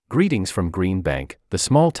Greetings from Green Bank, the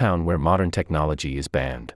small town where modern technology is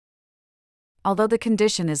banned. Although the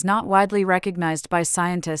condition is not widely recognized by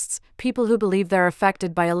scientists, people who believe they're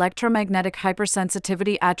affected by electromagnetic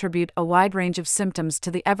hypersensitivity attribute a wide range of symptoms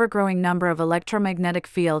to the ever-growing number of electromagnetic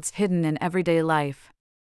fields hidden in everyday life.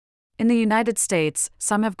 In the United States,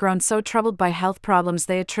 some have grown so troubled by health problems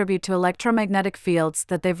they attribute to electromagnetic fields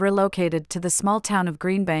that they've relocated to the small town of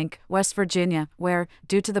Green Bank, West Virginia, where,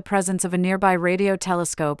 due to the presence of a nearby radio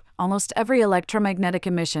telescope, almost every electromagnetic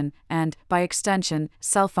emission, and, by extension,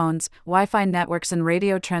 cell phones, Wi-Fi networks and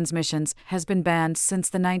radio transmissions, has been banned since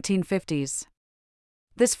the 1950s.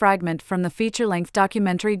 This fragment from the feature-length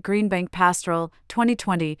documentary Green Bank Pastoral,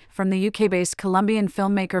 2020, from the UK-based Colombian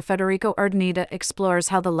filmmaker Federico Urdaneta explores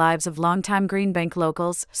how the lives of longtime Green Bank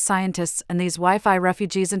locals, scientists, and these Wi-Fi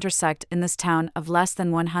refugees intersect in this town of less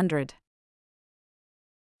than 100.